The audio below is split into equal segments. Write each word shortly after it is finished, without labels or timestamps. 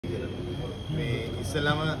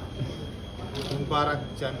ඉස්සෙල්ලාම තුන් පාරක්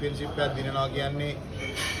චැම්පියන්ෂිප් එකක් දිනනවා කියන්නේ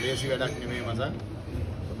ලේසි වැඩක් නෙමෙයි මසක්.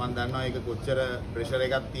 මම දන්නවා ඒක කොච්චර ප්‍රෙෂර්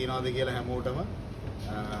එකක් තියනවද කියලා හැමෝටම.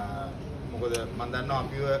 මොකද මම දන්නවා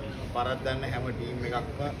අපිව පරද්දන්න හැම ටීම්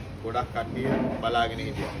එකක්ම ගොඩක් කට්ටිය බලාගෙන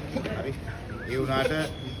හිටියා. හරි. ඒ වුණාට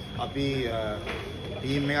අපි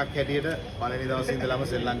ටීම් එකක් හැටියට පළවෙනි දවසේ ඉඳලාම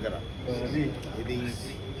සෙල්ලම් කරා. ඉතින්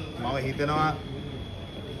මම හිතනවා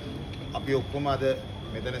අපි ඔක්කොම අද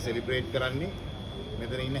මෙතන සෙලිබ්‍රේට් කරන්නේ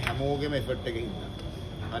මෙතන ඉන්න හැමෝගෙම එෆර්ට් එක හින්දා.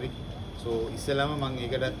 හරි. සෝ ඉස්සෙල්ලාම මම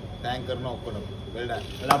ඒකට තෑන්ක් කරනවා ඔක්කොම. well done.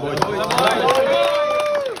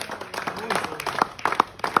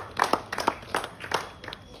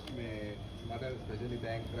 මට ස්පෙෂලි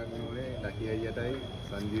තෑන්ක් කරන්න ඕනේ ලකි අයියටයි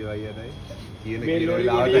සංජීව අයියටයි කියන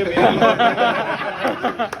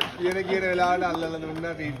වෙලාවට අල්ලලා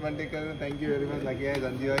දුන්නා ට්‍රීට්මන්ට් එක කරන thank you very much ලකි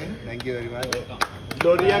අයියා සංජීව අයියා thank you very much.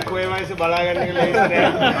 ඩොරියක් ඔය වයසේ බලා ගන්න එක ලේසි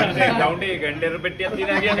නෑ. ග්‍රවුන්ඩ් එකේ ගන්ඩර් පෙට්ටියක්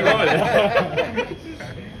තියනවා කියන්නේ කොහොමද?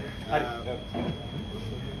 හරි.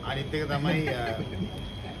 අනිත් එක තමයි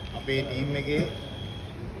අපේ ටීම් එකේ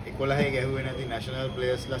 11 ගැහුවේ නැති නැෂනල්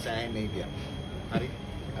ප්ලේයර්ස්ලා සෑහෙන්න හිටියා. හරි.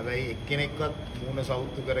 හැබැයි එක්කෙනෙක්වත් මූණ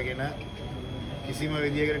සවුත්තු කරගෙන කිසිම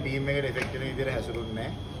විදියකට ටීම් එකට එෆෙක්ට් වෙන විදියට හැසිරුන්නේ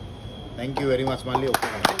නැහැ. thank you very much මල්ලි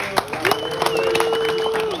ඔක්කොම.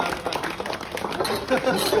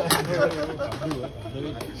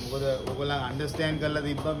 මොකද ඔයගොල්ලෝ අන්ඩර්ස්ටෑන්ඩ් කරලා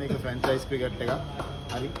තිබ්බා මේක ෆ්‍රැන්චයිස් ක්‍රිකට් එකක්.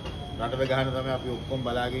 හරි. රටට ගහන තමයි අපි ඔක්කොම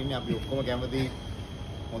බලාගෙන ඉන්නේ. අපි ඔක්කොම කැමති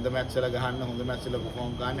හොඳ මැච් වල ගහන්න, හොඳ මැච් වල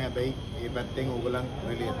පර්ෆෝම් කරන්න. හැබැයි මේ පැත්තෙන් ඕගොල්ලන්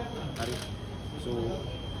බ්‍රිලියන්ට්. හරි. සෝ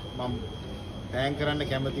මම තෑන්ක් කරන්න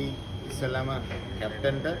කැමති ඉස්සෙල්ලාම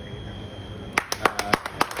කැප්ටන්ට.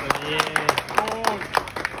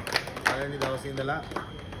 පළවෙනි දවසේ ඉඳලා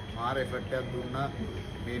මාර එෆර්ට් එකක් දුන්නා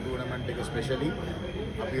මේ ටූර්නමන්ට් එක ස්පෙෂලි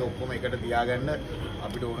අපි ඔක්කොම එකට තියාගන්න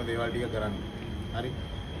අපිට ඕන දේවල් ටික කරන්න. හරි.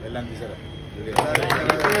 වෙල්ලන් ඉස්සර.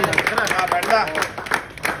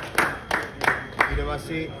 ඊට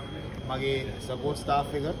පස්සේ මගේ සපෝට් ස්ටාෆ්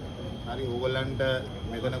එක හරි ඕගොල්ලන්ට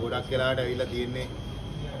මෙතන ගොඩක් වෙලාවට ඇවිල්ලා තියෙන්නේ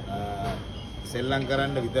සෙල්ලම්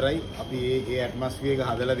කරන්න විතරයි. අපි ඒ ඇට්මොස්ෆියර් එක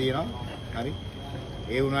හදලා තියෙනවා. හරි.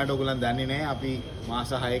 ඒ වුණාට ඔයගොල්ලන් දන්නේ නැහැ අපි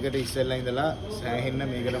මාස 6කට ඉස්සෙල්ලා ඉඳලා සෑහෙන්න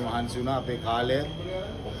මේකට මහන්සි වුණා. අපේ කාලය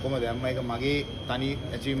ඔක්කොම දැම්ම. ඒක මගේ තනි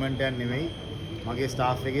ඇචීව්මන්ට් එකක් නෙමෙයි. මගේ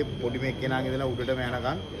ස්ටාෆ් එකේ පොඩිම එක්කෙනාගේ ඉඳලා උඩටම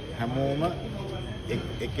යනකම් හැමෝම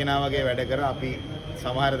එක්කෙනා වගේ වැඩ කරා. අපි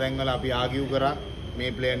සමහර තැන්වල අපි ආගියු කරා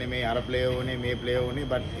මේ ප්ලේයර් නෙමෙයි අර ප්ලේයර් ඕනේ මේ ප්ලේයර් ඕනේ.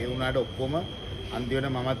 බට් ඒ වුණාට ඔක්කොම අන්තිමට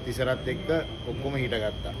මමත් ඉස්සරත් එක්ක ඔක්කොම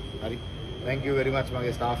හිටගත්තා. හරි. thank you very much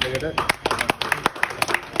මගේ ස්ටාෆ් එකට.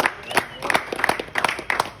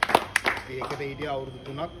 ඒකට හිටියා අවුරුදු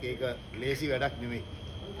 3ක්. ඒක ලේසි වැඩක් නෙමෙයි.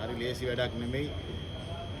 හරි ලේසි වැඩක් නෙමෙයි.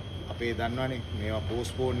 අපේ දන්නවනේ මේවා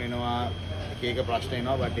පෝස්ට්පෝන් වෙනවා එක එක ප්‍රශ්න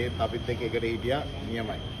එනවා. බට් ඒත් අපිත් එක්ක එකට හිටියා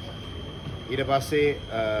නියමයි. ඊට පස්සේ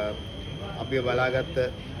අපිව බලාගත්ත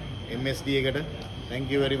MSD එකට thank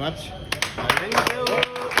you very much.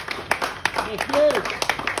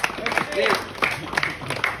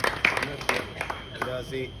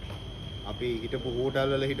 අපි හිටපු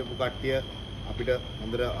හෝටල් වල හිටපු කට්ටිය අපිට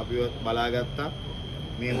හොඳට අපිව බලාගත්තා.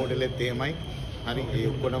 මේ හෝටලෙත් එහෙමයි. හරි. ඒ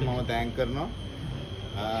ඔක්කොටම මම තෑන්ක් කරනවා.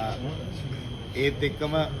 ඒත්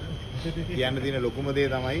එක්කම කියන්න තියෙන ලොකුම දේ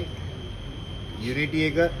තමයි යුනිටි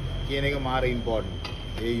එක කියන එක මාර ඉම්පෝටන්ට්.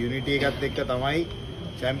 ඒ යුනිටි එකත් එක්ක තමයි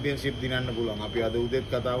චැම්පියන්ෂිප් දිනන්න පුළුවන්. අපි අද උදේත්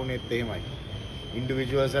කතා වුණේත් එහෙමයි.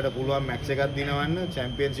 ඉන්ඩිවිජුවල්ස්ට පුළුවන් මැච් එකක් දිනවන්න,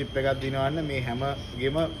 චැම්පියන්ෂිප් එකක් දිනවන්න. මේ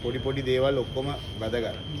හැමගෙම පොඩි පොඩි දේවල් ඔක්කොම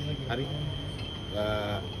වැදගත්. හරි.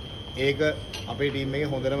 ඒක අපේ ටීම් එකේ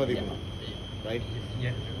හොඳටම තිබුණා. right.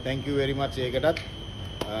 thank you very much ඒකටත්.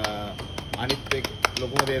 අනිත් එක්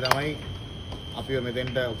ලොකුම දේ තමයි අපිව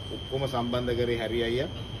මෙතෙන්ට ඔක්කොම සම්බන්ධ කරේ හැරි අයියා.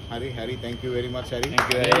 හරි හැරි thank you very much Harry. thank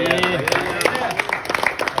you very much.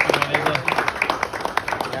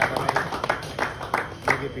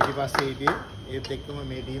 මේකේ පිටිපස්සේ හිටියේ ඒත් එක්කම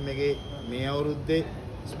මේ ටීම් එකේ මේ අවුරුද්දේ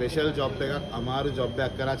ස්පෙෂල් ජොබ් එකක් අමාරු ජොබ්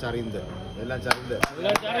එකක් කරා චරින්ද. එලා චරින්ද.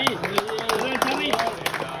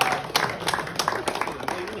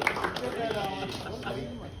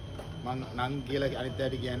 මං නම් කියලා අනිත්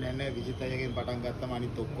අයට කියන්නේ නැහැ. විජිත් අයියගෙන් පටන් ගත්තම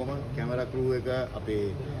අනිත් ඔක්කොම කැමරා ක්‍රූ එක අපේ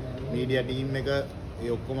මීඩියා ටීම් එක ඒ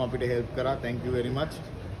ඔක්කොම අපිට හෙල්ප් කරා. thank you very much.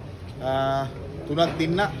 තුනක්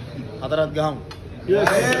දින්න හතරක් ගහමු. yes.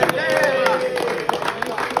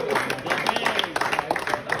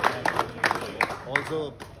 Also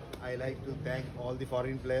I like to thank all the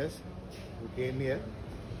foreign players who came here.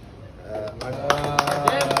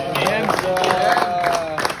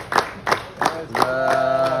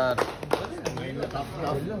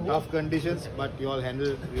 Tough conditions, but you all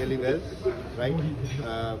handled really well, right?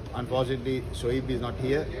 Unfortunately, Shoaib is not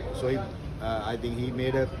here. Shoaib, I think he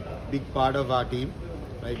made a big part of our team,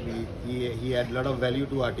 right? He had a lot of value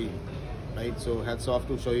to our team, right? So hats off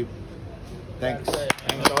to Shoaib. Thanks.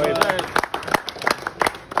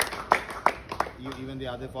 Even the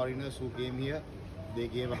other foreigners who came here, they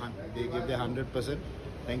gave their 100%.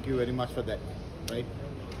 Thank you very much for that, right?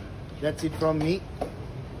 That's it from me.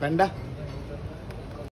 Panda.